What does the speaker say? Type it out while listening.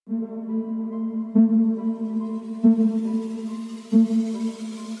What's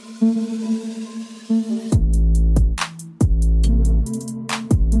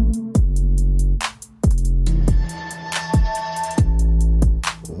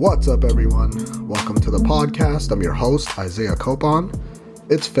up, everyone? Welcome to the podcast. I'm your host, Isaiah Copon.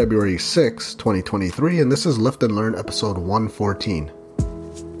 It's February 6, 2023, and this is Lift and Learn episode 114.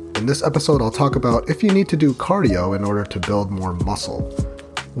 In this episode, I'll talk about if you need to do cardio in order to build more muscle.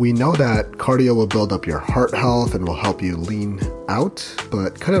 We know that cardio will build up your heart health and will help you lean out,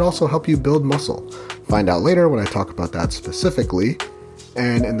 but could it also help you build muscle? Find out later when I talk about that specifically.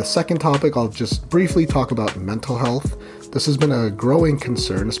 And in the second topic, I'll just briefly talk about mental health. This has been a growing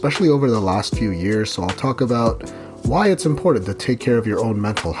concern, especially over the last few years, so I'll talk about why it's important to take care of your own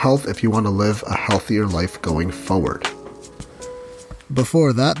mental health if you want to live a healthier life going forward.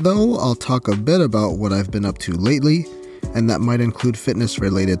 Before that, though, I'll talk a bit about what I've been up to lately, and that might include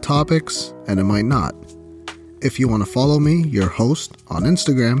fitness-related topics, and it might not. If you want to follow me, your host, on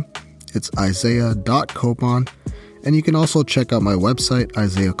Instagram, it's isaiah.copon, and you can also check out my website,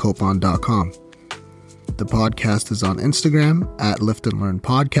 isaiahcopon.com. The podcast is on Instagram at Lift and Learn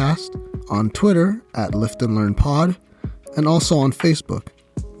Podcast, on Twitter at Lift and Learn Pod, and also on Facebook.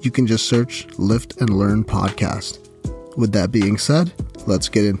 You can just search Lift and Learn Podcast. With that being said, let's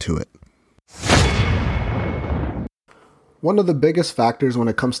get into it. One of the biggest factors when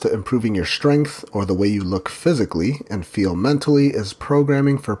it comes to improving your strength or the way you look physically and feel mentally is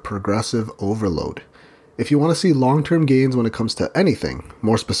programming for progressive overload. If you want to see long-term gains when it comes to anything,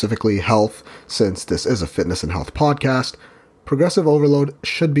 more specifically health, since this is a fitness and health podcast, progressive overload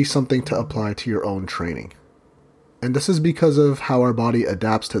should be something to apply to your own training. And this is because of how our body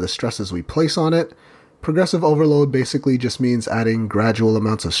adapts to the stresses we place on it. Progressive overload basically just means adding gradual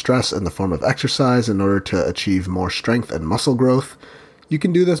amounts of stress in the form of exercise in order to achieve more strength and muscle growth. You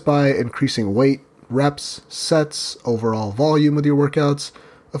can do this by increasing weight, reps, sets, overall volume with your workouts.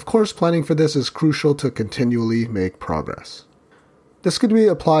 Of course, planning for this is crucial to continually make progress. This could be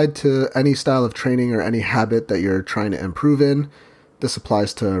applied to any style of training or any habit that you're trying to improve in. This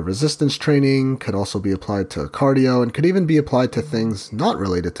applies to resistance training, could also be applied to cardio, and could even be applied to things not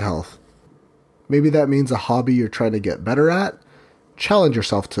related to health. Maybe that means a hobby you're trying to get better at. Challenge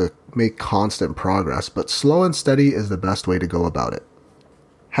yourself to make constant progress, but slow and steady is the best way to go about it.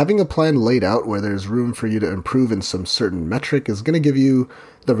 Having a plan laid out where there's room for you to improve in some certain metric is going to give you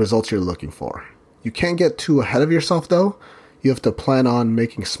the results you're looking for. You can't get too ahead of yourself though. You have to plan on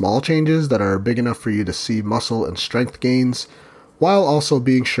making small changes that are big enough for you to see muscle and strength gains, while also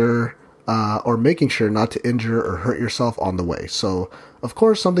being sure or making sure not to injure or hurt yourself on the way. So, of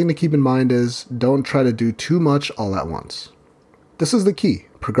course, something to keep in mind is don't try to do too much all at once. This is the key,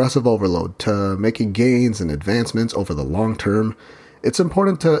 progressive overload, to making gains and advancements over the long term. It's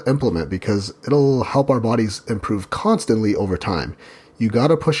important to implement because it'll help our bodies improve constantly over time. You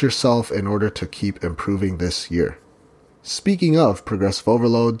gotta push yourself in order to keep improving this year. Speaking of progressive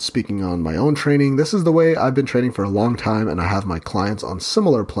overload, speaking on my own training, this is the way I've been training for a long time, and I have my clients on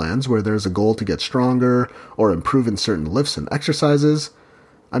similar plans where there's a goal to get stronger or improve in certain lifts and exercises.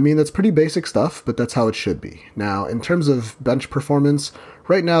 I mean, that's pretty basic stuff, but that's how it should be. Now, in terms of bench performance,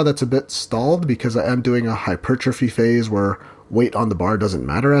 right now that's a bit stalled because I am doing a hypertrophy phase where weight on the bar doesn't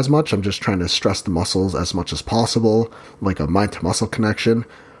matter as much. I'm just trying to stress the muscles as much as possible, like a mind-to-muscle connection.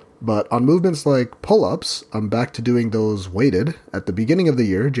 But on movements like pull-ups, I'm back to doing those weighted. At the beginning of the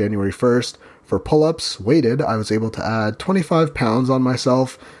year, January 1st, for pull-ups weighted, I was able to add 25 pounds on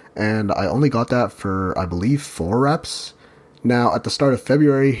myself, and I only got that for, I believe, 4 reps. Now, at the start of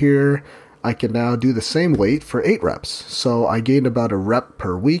February here, I can now do the same weight for 8 reps. So I gained about a rep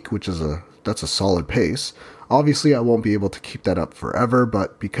per week, which is that's a solid pace. Obviously, I won't be able to keep that up forever,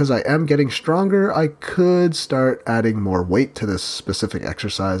 but because I am getting stronger, I could start adding more weight to this specific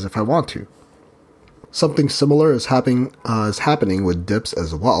exercise if I want to. Something similar is happening with dips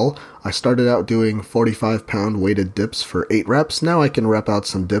as well. I started out doing 45-pound weighted dips for 8 reps. Now I can rep out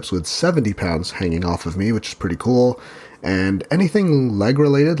some dips with 70 pounds hanging off of me, which is pretty cool. And anything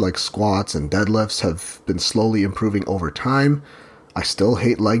leg-related like squats and deadlifts have been slowly improving over time. I still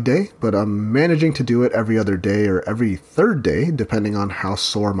hate leg day, but I'm managing to do it every other day or every third day, depending on how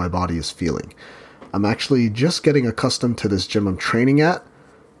sore my body is feeling. I'm actually just getting accustomed to this gym I'm training at.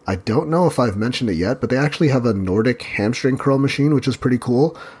 I don't know if I've mentioned it yet, but they actually have a Nordic hamstring curl machine, which is pretty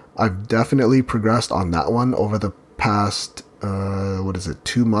cool. I've definitely progressed on that one over the past,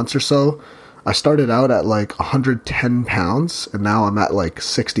 2 months or so. I started out at like 110 pounds, and now I'm at like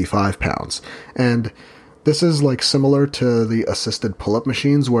 65 pounds. And this is like similar to the assisted pull-up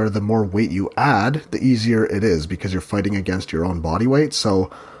machines where the more weight you add, the easier it is because you're fighting against your own body weight. So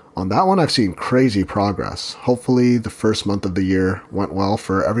On that one, I've seen crazy progress. Hopefully, the first month of the year went well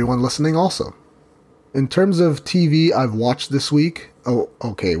for everyone listening also. In terms of TV I've watched this week,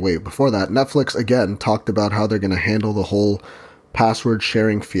 before that, Netflix again talked about how they're going to handle the whole password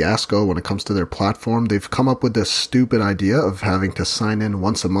sharing fiasco when it comes to their platform. They've come up with this stupid idea of having to sign in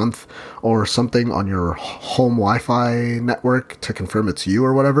once a month or something on your home Wi-Fi network to confirm it's you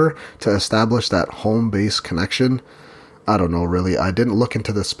or whatever, to establish that home-based connection. I don't know, really. I didn't look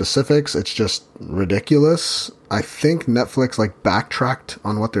into the specifics. It's just ridiculous. I think Netflix backtracked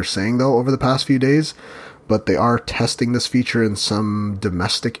on what they're saying though over the past few days, but they are testing this feature in some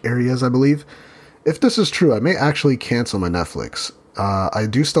domestic areas, I believe. If this is true, I may actually cancel my Netflix. I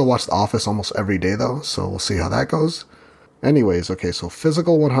do still watch The Office almost every day though, so we'll see how that goes. Anyways, okay, so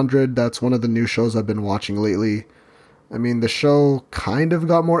Physical 100, that's one of the new shows I've been watching lately. I mean, the show kind of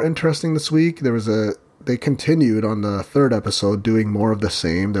got more interesting this week. They continued on the third episode doing more of the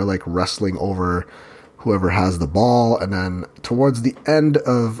same. They're wrestling over whoever has the ball. And then towards the end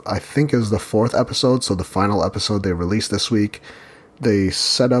of, I think it was the fourth episode, so the final episode they released this week, they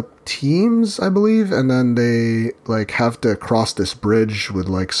set up teams, I believe, and then they have to cross this bridge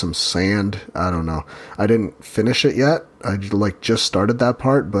with some sand. I don't know. I didn't finish it yet. I just started that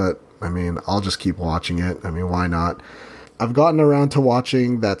part, but I mean, I'll just keep watching it. I mean, why not? I've gotten around to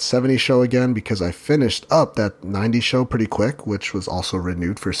watching that 70 show again because I finished up that 90 show pretty quick, which was also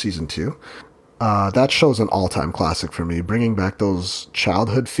renewed for season 2. That show's an all-time classic for me, bringing back those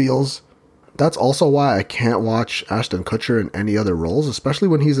childhood feels. That's also why I can't watch Ashton Kutcher in any other roles, especially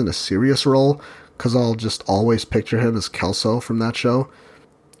when he's in a serious role, because I'll just always picture him as Kelso from that show.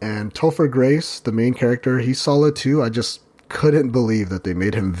 And Topher Grace, the main character, he's solid too. I just couldn't believe that they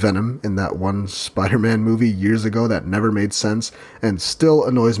made him Venom in that one Spider-Man movie years ago that never made sense and still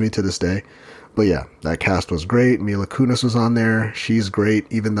annoys me to this day. But yeah, that cast was great. Mila Kunis was on there. She's great,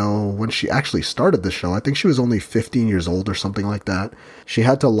 even though when she actually started the show, I think she was only 15 years old or something like that. She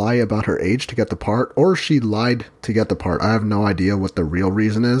had to lie about her age to get the part, or she lied to get the part. I have no idea what the real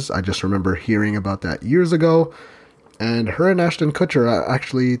reason is. I just remember hearing about that years ago. And her and Ashton Kutcher are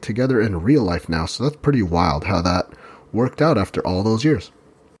actually together in real life now, so that's pretty wild how that worked out after all those years.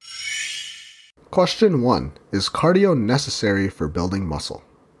 Question 1. Is cardio necessary for building muscle?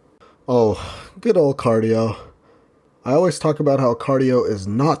 Oh, good old cardio. I always talk about how cardio is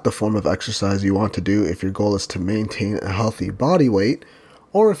not the form of exercise you want to do if your goal is to maintain a healthy body weight,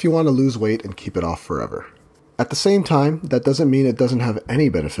 or if you want to lose weight and keep it off forever. At the same time, that doesn't mean it doesn't have any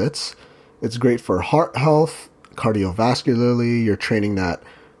benefits. It's great for heart health, cardiovascularly, you're training that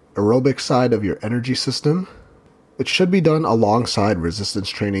aerobic side of your energy system. It should be done alongside resistance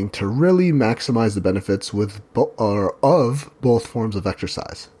training to really maximize the benefits of both forms of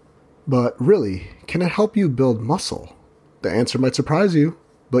exercise. But really, can it help you build muscle? The answer might surprise you,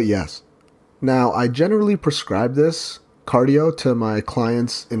 but yes. Now, I generally prescribe this cardio to my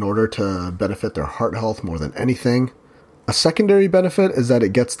clients in order to benefit their heart health more than anything. A secondary benefit is that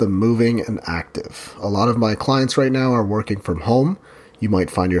it gets them moving and active. A lot of my clients right now are working from home. You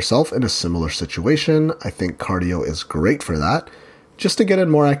might find yourself in a similar situation. I think cardio is great for that, just to get in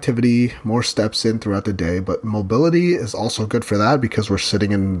more activity, more steps in throughout the day, but mobility is also good for that because we're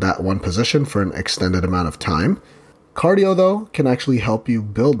sitting in that one position for an extended amount of time. Cardio, though, can actually help you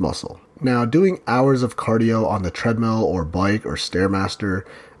build muscle. Now, doing hours of cardio on the treadmill or bike or Stairmaster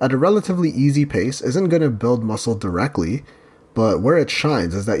at a relatively easy pace isn't going to build muscle directly, but where it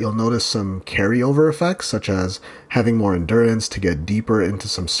shines is that you'll notice some carryover effects, such as having more endurance to get deeper into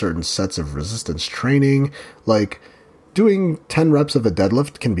some certain sets of resistance training. Like, doing 10 reps of a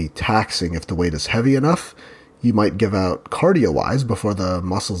deadlift can be taxing if the weight is heavy enough. You might give out cardio-wise before the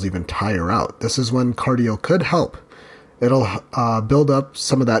muscles even tire out. This is when cardio could help. It'll build up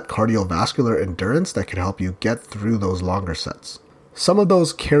some of that cardiovascular endurance that could help you get through those longer sets. Some of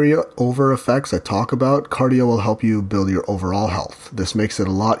those carryover effects I talk about, cardio will help you build your overall health. This makes it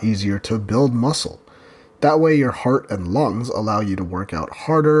a lot easier to build muscle. That way your heart and lungs allow you to work out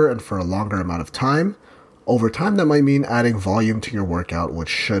harder and for a longer amount of time. Over time, that might mean adding volume to your workout, which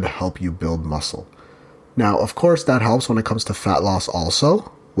should help you build muscle. Now, of course, that helps when it comes to fat loss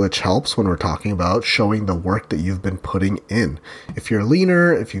also, which helps when we're talking about showing the work that you've been putting in. If you're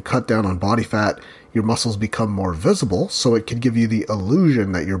leaner, if you cut down on body fat, your muscles become more visible, so it could give you the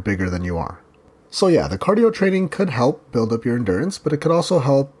illusion that you're bigger than you are. So yeah, the cardio training could help build up your endurance, but it could also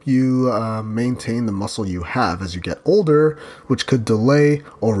help you maintain the muscle you have as you get older, which could delay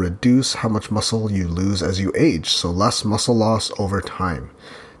or reduce how much muscle you lose as you age, so less muscle loss over time.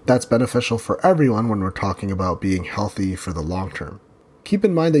 That's beneficial for everyone when we're talking about being healthy for the long term. Keep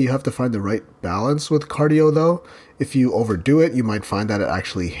in mind that you have to find the right balance with cardio though. If you overdo it, you might find that it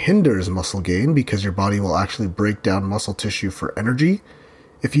actually hinders muscle gain because your body will actually break down muscle tissue for energy.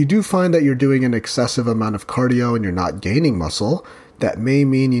 If you do find that you're doing an excessive amount of cardio and you're not gaining muscle, that may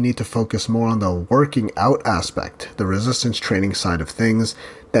mean you need to focus more on the working out aspect, the resistance training side of things.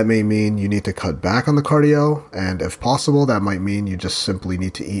 That may mean you need to cut back on the cardio, and if possible, that might mean you just simply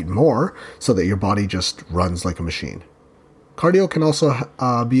need to eat more so that your body just runs like a machine. Cardio can also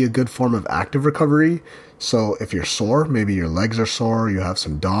be a good form of active recovery. So if you're sore, maybe your legs are sore, you have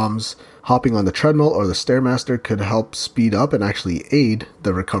some DOMS, hopping on the treadmill or the Stairmaster could help speed up and actually aid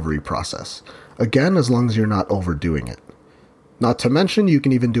the recovery process. Again, as long as you're not overdoing it. Not to mention, you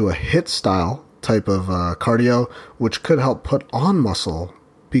can even do a HIIT style type of cardio, which could help put on muscle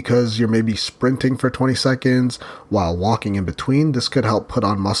because you're maybe sprinting for 20 seconds while walking in between. This could help put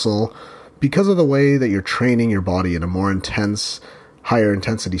on muscle because of the way that you're training your body in a more intense, higher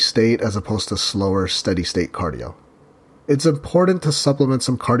intensity state as opposed to slower, steady state cardio. It's important to supplement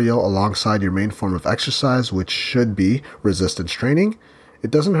some cardio alongside your main form of exercise, which should be resistance training.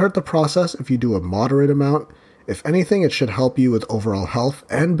 It doesn't hurt the process if you do a moderate amount. If anything, it should help you with overall health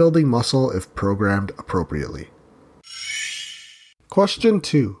and building muscle if programmed appropriately. Question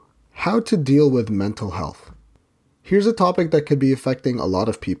 2. How to deal with mental health. Here's a topic that could be affecting a lot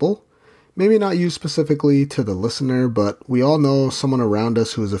of people. Maybe not you specifically to the listener, but we all know someone around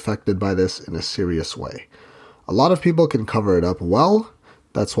us who is affected by this in a serious way. A lot of people can cover it up well.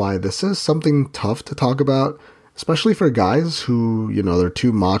 That's why this is something tough to talk about, especially for guys who, they're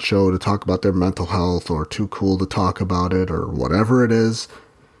too macho to talk about their mental health or too cool to talk about it or whatever it is.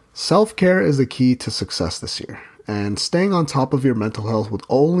 Self-care is the key to success this year, and staying on top of your mental health will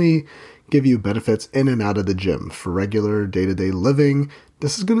only give you benefits in and out of the gym for regular day-to-day living.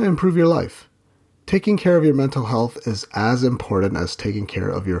 This is going to improve your life. Taking care of your mental health is as important as taking care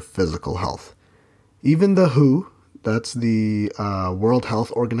of your physical health. Even the WHO, that's the World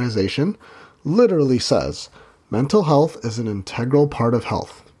Health Organization, literally says, mental health is an integral part of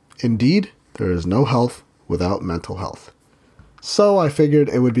health. Indeed, there is no health without mental health. So I figured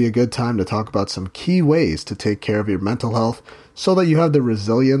it would be a good time to talk about some key ways to take care of your mental health so that you have the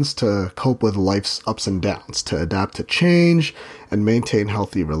resilience to cope with life's ups and downs, to adapt to change and maintain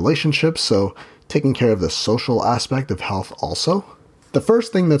healthy relationships, so taking care of the social aspect of health also. The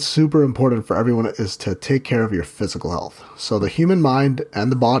first thing that's super important for everyone is to take care of your physical health. So the human mind and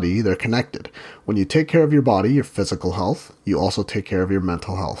the body, they're connected. When you take care of your body, your physical health, you also take care of your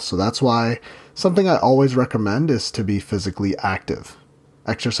mental health. So that's why something I always recommend is to be physically active.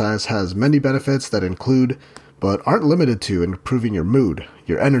 Exercise has many benefits that include, but aren't limited to, improving your mood,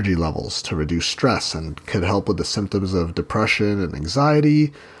 your energy levels, to reduce stress, and could help with the symptoms of depression and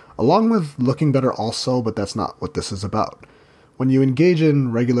anxiety, along with looking better also, but that's not what this is about. When you engage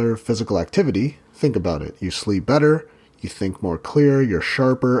in regular physical activity, think about it. You sleep better, you think more clear, you're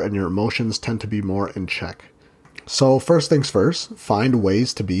sharper, and your emotions tend to be more in check. So first things first, find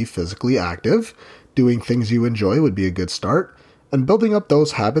ways to be physically active. Doing things you enjoy would be a good start, and building up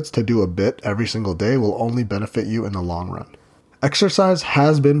those habits to do a bit every single day will only benefit you in the long run. Exercise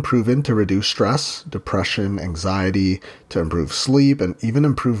has been proven to reduce stress, depression, anxiety, to improve sleep, and even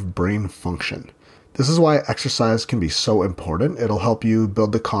improve brain function. This is why exercise can be so important. It'll help you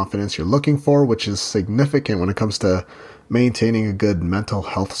build the confidence you're looking for, which is significant when it comes to maintaining a good mental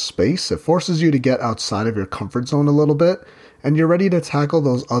health space. It forces you to get outside of your comfort zone a little bit, and you're ready to tackle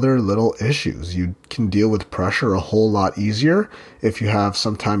those other little issues. You can deal with pressure a whole lot easier if you have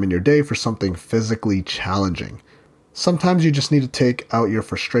some time in your day for something physically challenging. Sometimes you just need to take out your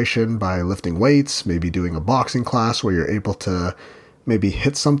frustration by lifting weights, maybe doing a boxing class where you're able to maybe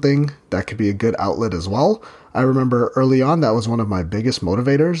hit something. That could be a good outlet as well. I remember early on that was one of my biggest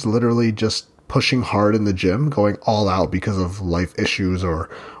motivators, literally just pushing hard in the gym, going all out because of life issues or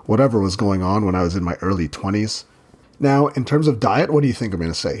whatever was going on when I was in my early 20s. Now, in terms of diet, what do you think I'm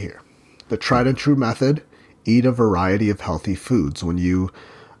going to say here? The tried and true method, eat a variety of healthy foods. What you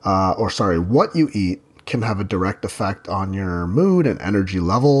eat can have a direct effect on your mood and energy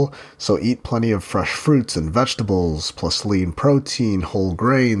level, so eat plenty of fresh fruits and vegetables, plus lean protein, whole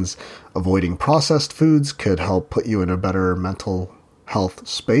grains. Avoiding processed foods could help put you in a better mental health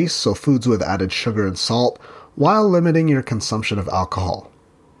space, so foods with added sugar and salt, while limiting your consumption of alcohol.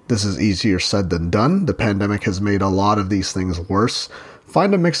 This is easier said than done. The pandemic has made a lot of these things worse.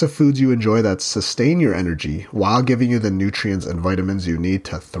 Find a mix of foods you enjoy that sustain your energy while giving you the nutrients and vitamins you need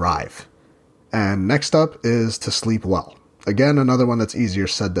to thrive. And next up is to sleep well. Again, another one that's easier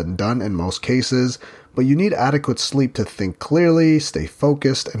said than done in most cases, but you need adequate sleep to think clearly, stay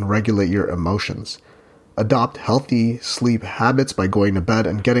focused, and regulate your emotions. Adopt healthy sleep habits by going to bed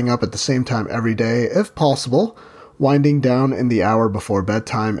and getting up at the same time every day, if possible, winding down in the hour before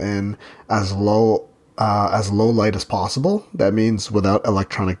bedtime in as low light as possible. That means without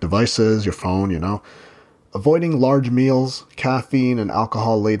electronic devices, your phone. Avoiding large meals, caffeine, and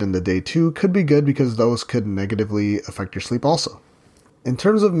alcohol late in the day too could be good because those could negatively affect your sleep also. In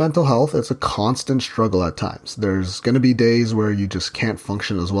terms of mental health, it's a constant struggle at times. There's going to be days where you just can't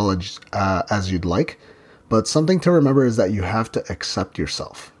function as well as you'd like, but something to remember is that you have to accept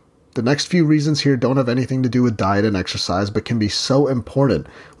yourself. The next few reasons here don't have anything to do with diet and exercise, but can be so important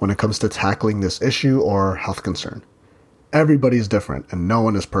when it comes to tackling this issue or health concern. Everybody's different and no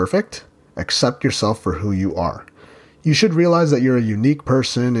one is perfect. Accept yourself for who you are. You should realize that you're a unique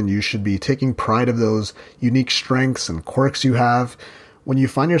person and you should be taking pride of those unique strengths and quirks you have. When you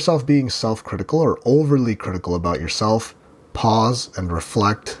find yourself being self-critical or overly critical about yourself, pause and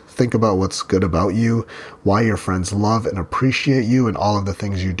reflect. Think about what's good about you, why your friends love and appreciate you, and all of the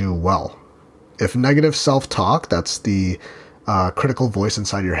things you do well. If negative self-talk, that's the critical voice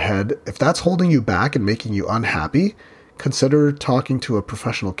inside your head, if that's holding you back and making you unhappy, consider talking to a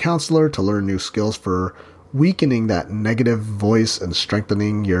professional counselor to learn new skills for weakening that negative voice and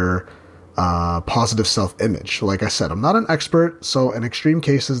strengthening your positive self-image. Like I said, I'm not an expert, so in extreme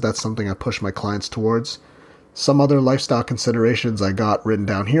cases, that's something I push my clients towards. Some other lifestyle considerations I got written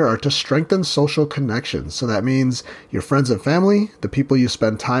down here are to strengthen social connections. So that means your friends and family, the people you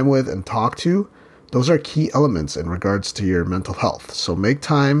spend time with and talk to, those are key elements in regards to your mental health. So make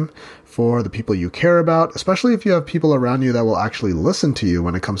time for the people you care about, especially if you have people around you that will actually listen to you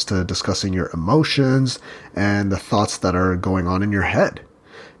when it comes to discussing your emotions and the thoughts that are going on in your head.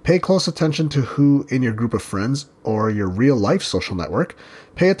 Pay close attention to who in your group of friends or your real life social network.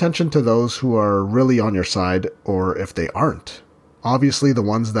 Pay attention to those who are really on your side or if they aren't. Obviously, the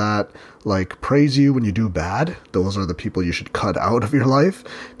ones that praise you when you do bad, those are the people you should cut out of your life.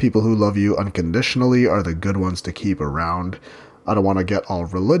 People who love you unconditionally are the good ones to keep around. I don't want to get all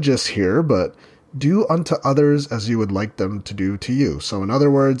religious here, but do unto others as you would like them to do to you. So in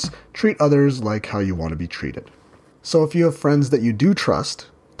other words, treat others like how you want to be treated. So if you have friends that you do trust,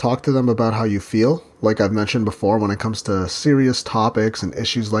 talk to them about how you feel. Like I've mentioned before, when it comes to serious topics and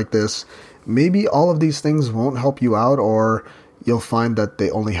issues like this, maybe all of these things won't help you out, or you'll find that they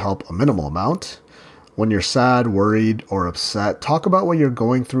only help a minimal amount. When you're sad, worried, or upset, talk about what you're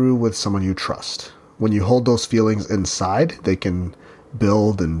going through with someone you trust. When you hold those feelings inside, they can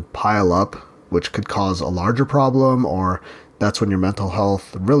build and pile up, which could cause a larger problem, or that's when your mental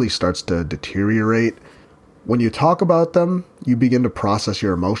health really starts to deteriorate. When you talk about them, you begin to process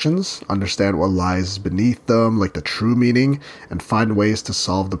your emotions, understand what lies beneath them, like the true meaning, and find ways to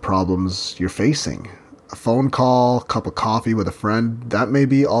solve the problems you're facing. A phone call, a cup of coffee with a friend, that may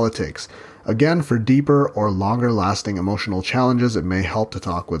be all it takes. Again, for deeper or longer lasting emotional challenges, it may help to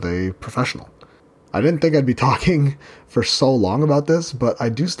talk with a professional. I didn't think I'd be talking for so long about this, but I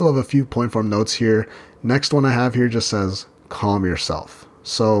do still have a few point form notes here. Next one I have here just says, calm yourself.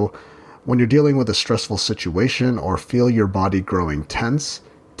 So when you're dealing with a stressful situation or feel your body growing tense,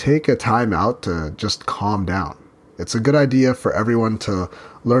 take a time out to just calm down. It's a good idea for everyone to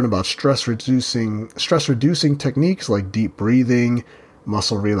learn about stress reducing techniques like deep breathing,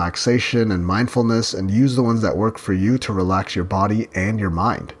 muscle relaxation, and mindfulness, and use the ones that work for you to relax your body and your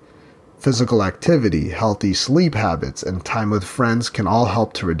mind. Physical activity, healthy sleep habits, and time with friends can all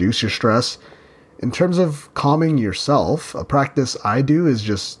help to reduce your stress. In terms of calming yourself, a practice I do is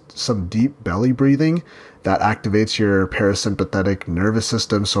just some deep belly breathing that activates your parasympathetic nervous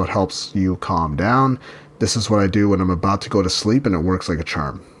system so it helps you calm down. This is what I do when I'm about to go to sleep, and it works like a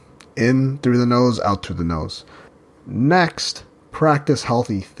charm. In through the nose, out through the nose. Next, practice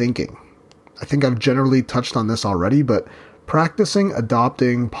healthy thinking. I think I've generally touched on this already, but practicing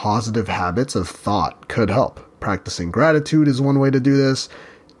adopting positive habits of thought could help. Practicing gratitude is one way to do this.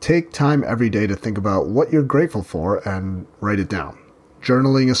 Take time every day to think about what you're grateful for and write it down.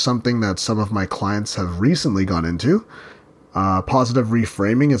 Journaling is something that some of my clients have recently gone into. Positive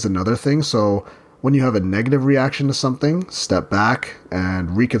reframing is another thing. So when you have a negative reaction to something, step back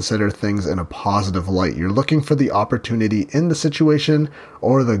and reconsider things in a positive light. You're looking for the opportunity in the situation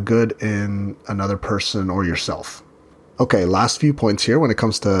or the good in another person or yourself. Okay, last few points here when it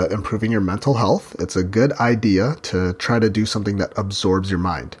comes to improving your mental health. It's a good idea to try to do something that absorbs your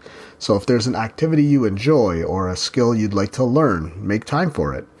mind. So if there's an activity you enjoy or a skill you'd like to learn, make time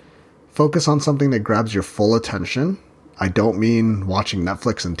for it. Focus on something that grabs your full attention. I don't mean watching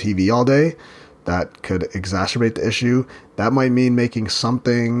Netflix and TV all day. that could exacerbate the issue. That might mean making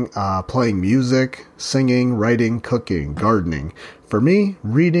something, playing music, singing, writing, cooking, gardening. For me,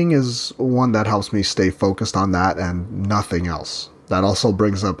 reading is one that helps me stay focused on that and nothing else. That also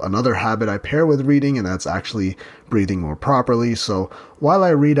brings up another habit I pair with reading, and that's actually breathing more properly. So while I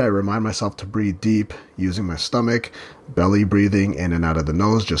read, I remind myself to breathe deep using my stomach, belly breathing in and out of the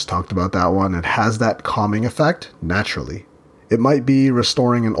nose. Just talked about that one. It has that calming effect naturally. It might be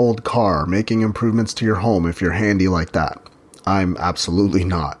restoring an old car, making improvements to your home if you're handy like that. I'm absolutely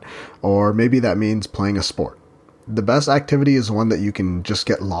not. Or maybe that means playing a sport. The best activity is one that you can just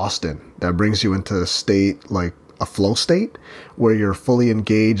get lost in, that brings you into a state like a flow state where you're fully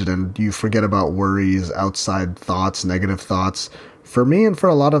engaged and you forget about worries, outside thoughts, negative thoughts. For me and for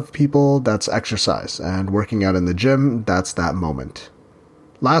a lot of people, that's exercise, and working out in the gym, that's that moment.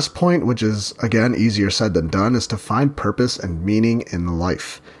 Last point, which is again easier said than done, is to find purpose and meaning in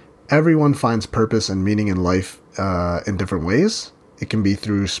life. Everyone finds purpose and meaning in life in different ways. It can be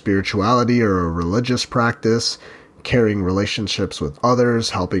through spirituality or a religious practice, carrying relationships with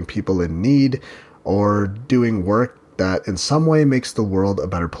others, helping people in need, or doing work that in some way makes the world a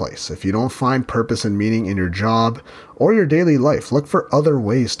better place. If you don't find purpose and meaning in your job or your daily life, look for other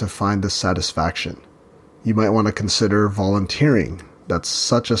ways to find this satisfaction. You might want to consider volunteering. That's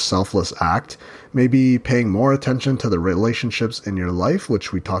such a selfless act. Maybe paying more attention to the relationships in your life,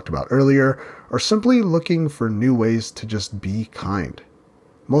 which we talked about earlier, or simply looking for new ways to just be kind.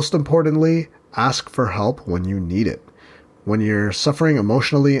 Most importantly, ask for help when you need it. When you're suffering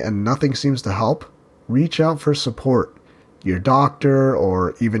emotionally and nothing seems to help, reach out for support. Your doctor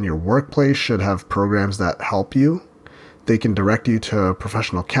or even your workplace should have programs that help you. They can direct you to a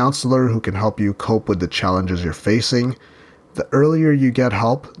professional counselor who can help you cope with the challenges you're facing. The earlier you get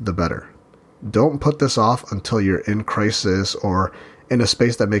help, the better. Don't put this off until you're in crisis or in a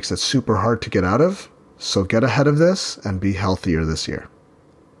space that makes it super hard to get out of. So get ahead of this and be healthier this year.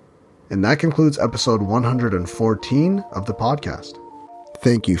 And that concludes episode 114 of the podcast.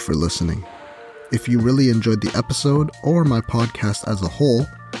 Thank you for listening. If you really enjoyed the episode or my podcast as a whole,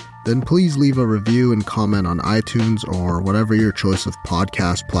 then please leave a review and comment on iTunes or whatever your choice of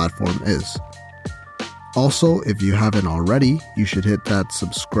podcast platform is. Also, if you haven't already, you should hit that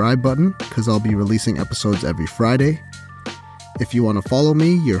subscribe button because I'll be releasing episodes every Friday. If you want to follow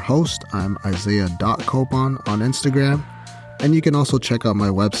me, your host, I'm Isaiah.Copon on Instagram. And you can also check out my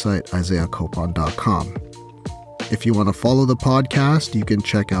website, isaiahcopon.com. If you want to follow the podcast, you can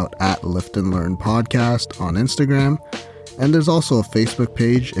check out @Lift and Learn Podcast on Instagram. And there's also a Facebook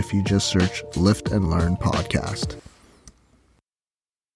page if you just search Lift and Learn Podcast.